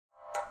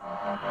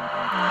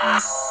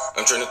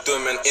I'm trying to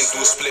turn man into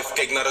a spliff.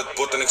 Kijk naar het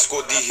bord en ik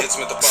scoor die hits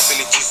met een paar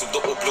filletjes op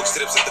de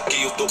oplokstrip. Zet de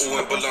key op de oe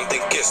en beland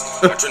in kist.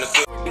 I'm trying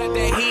to got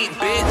that heat,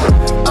 bitch.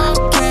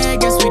 Okay,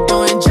 guess we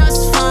doing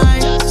just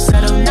fine.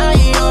 Said I'm not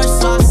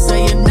yours, so I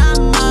say you're not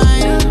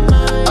mine.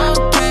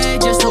 Okay,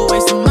 just a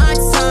waste of my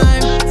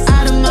time.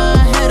 Out of my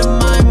head, of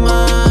my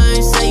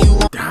mind. Say you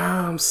want.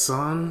 Damn,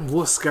 son,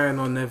 what's going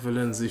on,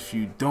 Netherlands? If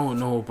you don't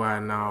know by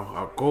now,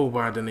 I go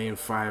by the name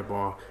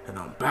Fibre, and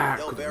I'm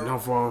back with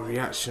another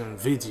reaction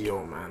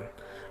video, man.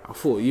 I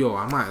thought, yo,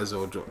 I might as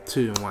well drop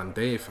 2 in one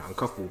day, fam.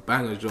 Couple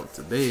bangers dropped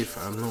today,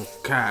 fam. No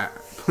cap.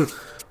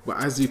 But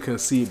as you can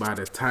see by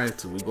the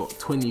title, we got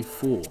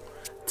 24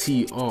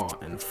 TR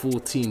and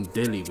 14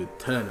 DELLY with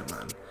Turner,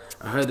 man.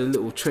 I heard a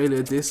little trailer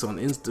of this on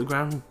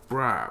Instagram,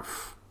 bruv.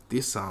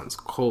 This sounds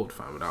cold,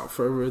 fam. Without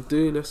further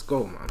ado, let's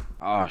go, man.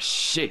 Oh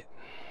shit,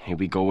 here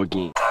we go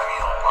again.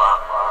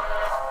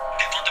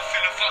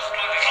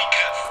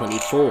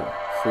 24,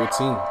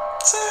 14.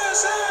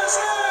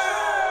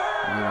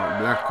 I'm not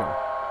black on.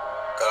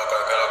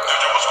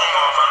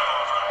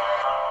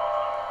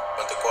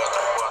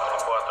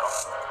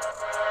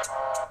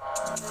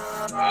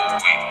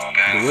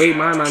 The way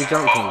my man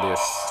jumped on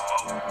this,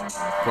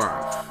 bruv.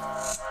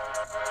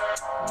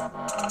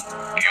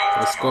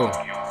 Let's go.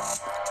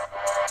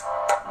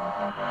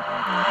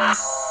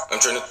 I'm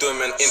trying to turn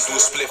man into a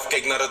spliff.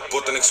 Kijk naar het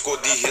bord en ik scoor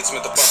die hits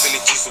met een paar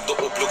filletjes op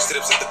de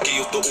oplokstrip. Zet de key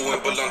op de oe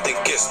en beland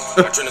in kist.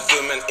 I'm trying to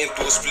turn man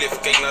into a spliff.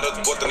 Kijk naar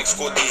het bord en ik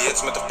scoor die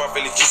hits met een paar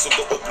filletjes op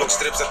de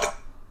oplokstrip. Zet de...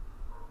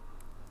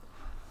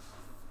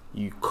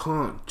 You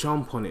can't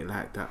jump on it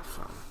like that,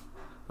 fam.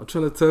 I'm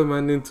trying to turn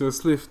man into a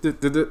spliff.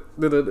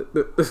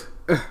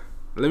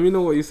 Let me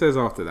know what he says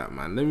after that,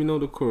 man. Let me know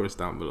the chorus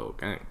down below,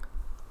 gang.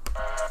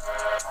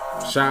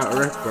 Shout out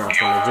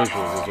Recgraph on the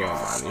visuals as well,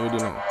 man. You already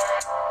know.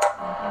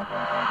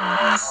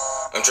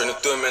 I'm trying to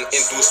turn man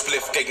into a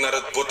spliff. Kijk naar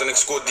het bord en ik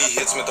scoor die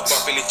hits met een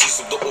paar filletjes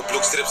op de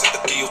oplokstrip. Zet de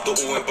key op de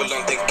oe en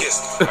beland in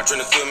kist. I'm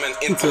trying to turn man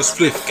into a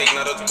spliff. Kijk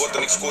naar het bord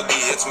en ik scoor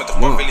die hits met een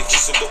paar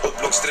filletjes op de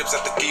oplokstrip.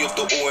 Zet de key op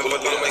de oe en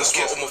beland in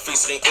kist. Op mijn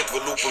face geen it, we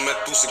lopen met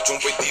toes. Ik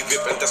jump uit die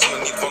whip en dat is me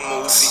niet van me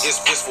hoef. Die is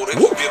pis voor ik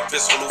weer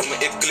pis. Geloof me,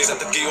 ik klik. Zet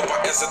de key op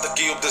haar en zet de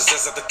key op de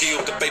 6. Zet de key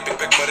op de pijp, ik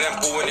pak mijn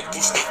rempo en ik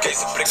push die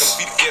case. Ik prik hem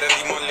 4 keer en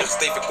die man ligt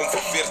stijf. Ik kom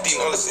van 14,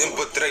 alles in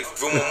bedrijf.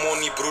 Wil mijn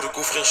money, broer, ik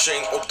hoef geen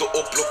shine op de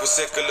oplok. We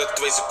cirkelen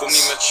 2, ze komt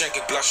niet met shank.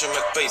 Ik blaas je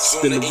met pace.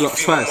 Zone 1,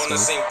 4 mannen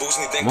zijn boos.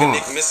 Niet denken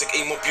ik mis. Ik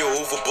aim op je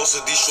hoofd.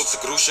 Bossen die shots.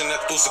 Ik roos je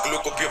net toos. Ik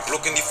luk op je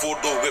blok in die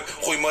voordeur whip.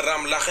 Gooi mijn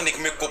raam laag en ik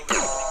mik op.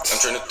 I'm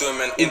trying to turn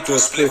man into a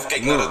spliff.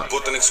 Kijk naar het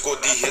bord en ik scoor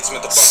die hits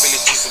met een paar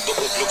filletjes op de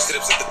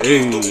oplokstrip. Zet de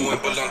key op de oe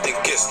en beland in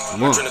kist.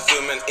 I'm trying to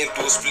turn man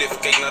into a spliff.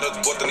 Kijk naar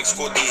het bord en ik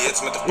scoor die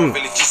hits met een paar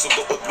filletjes op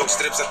de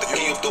oplokstrip. Zet de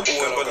key op de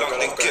oe en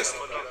beland in kist.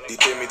 Die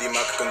Timmy die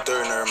maak ik een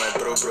turner. Mijn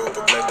bro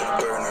beglijdt een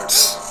burner.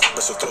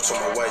 Best wel trots op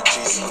mijn white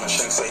cheese. Aan een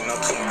shank zei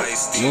nat geen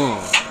iced tea.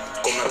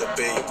 Kom naar de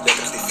bay,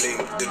 lekker die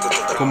flame. Dit wordt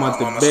de drama. Come at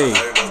the bay.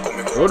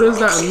 What does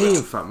that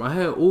mean, fam? I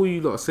hear all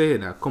you lot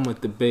saying that. Come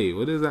at the bay.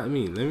 What does that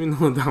mean? Let me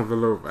know down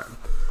below, man.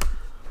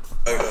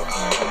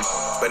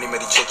 Ben niet met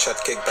die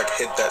chit-chat, kickback,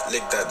 hit that,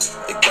 lick that.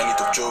 Ik ben niet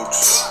op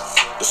jokes,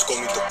 dus kom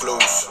niet te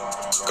close.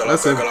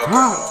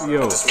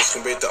 Yo. Het is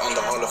misschien beter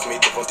 1,5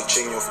 meter, want die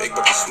ching of ik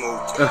ben die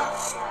smoke.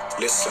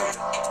 Listen,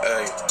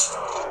 ey.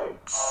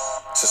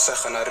 Ze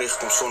zeggen naar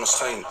richting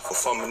zonneschijn. Voor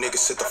van mijn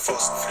niggas zitten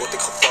vast. Word ik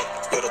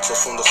gepakt, ja dat zal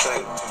zonde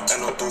zijn. En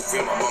dan doe ik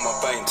weer mijn mama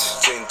pijn.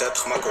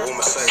 32 maken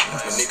homicide.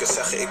 Mijn niggas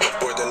zeggen ik ben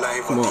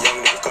borderline. Want die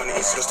young nigga kan niet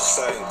eens rustig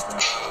zijn.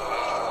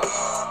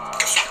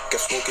 Ik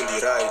heb smoke in die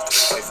ride.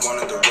 5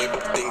 man in de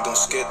whip, ding don't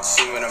skid.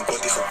 Zien we een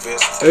body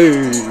gewist.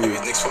 Je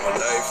weet niks van mijn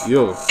life.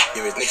 Yo.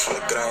 Je weet niks van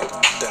de grind.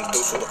 10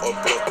 toes op de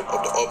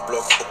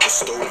opblok, op de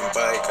stolen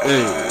bike.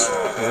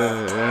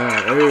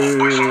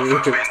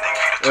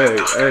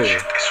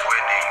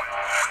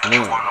 One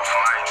of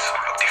mine,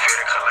 activeer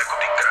ik gelijk op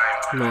die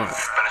crime. Ik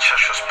ben een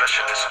chef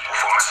specialist,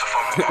 hoeveel mensen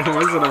van me.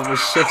 Wat is dat een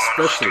chef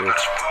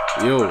specialist?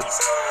 Yo.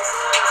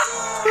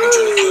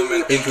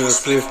 Into a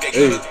spliff, kijk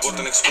naar het bord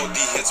en ik scoor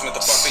die hits met een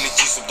paar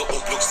filletjes op de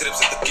oplokstrip.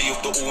 Zet de key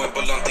op de oe en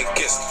beland in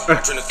kist.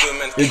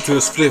 Into a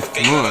spliff,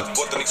 kijk naar het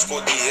bord en ik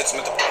scoor die hits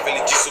met een paar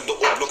filletjes op de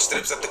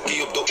oplokstrip. Zet de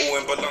key op de oe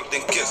en beland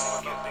in kist.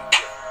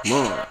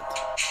 Man.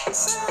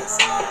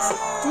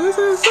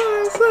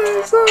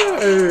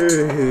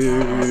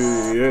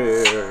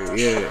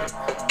 Yeah.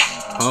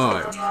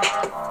 Hard.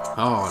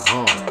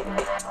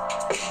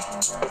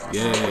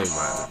 Yeah,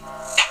 man.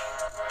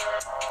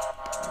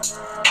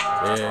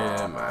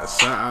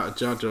 Shout out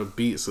Jaja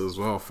Beats as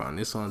well, fam.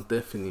 This one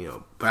definitely a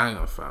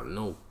banger, fam.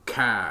 No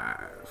cap.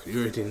 You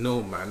already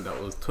know, man.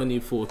 That was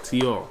 24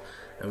 TR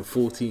and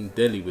 14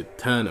 DELLY with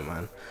Turner,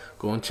 man.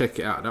 Go and check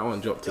it out. That one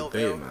dropped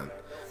today, man.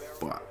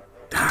 But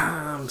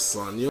damn,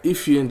 son.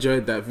 If you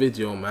enjoyed that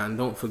video, man,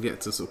 don't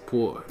forget to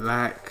support,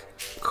 like,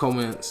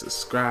 comment,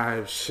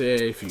 subscribe,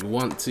 share if you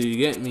want to. You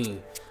get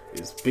me?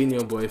 It's been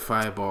your boy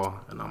Fibre,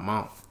 and I'm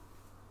out.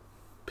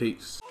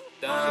 Peace.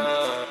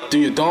 Do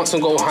your dance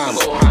and go ham.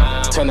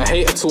 Turn a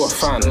hater to a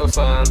fan.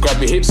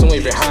 Grab your hips and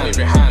wave your hand.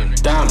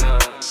 Damn.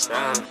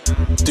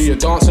 Do your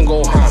dance and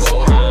go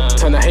ham.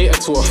 Turn a hater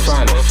to a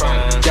fan.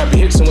 Gab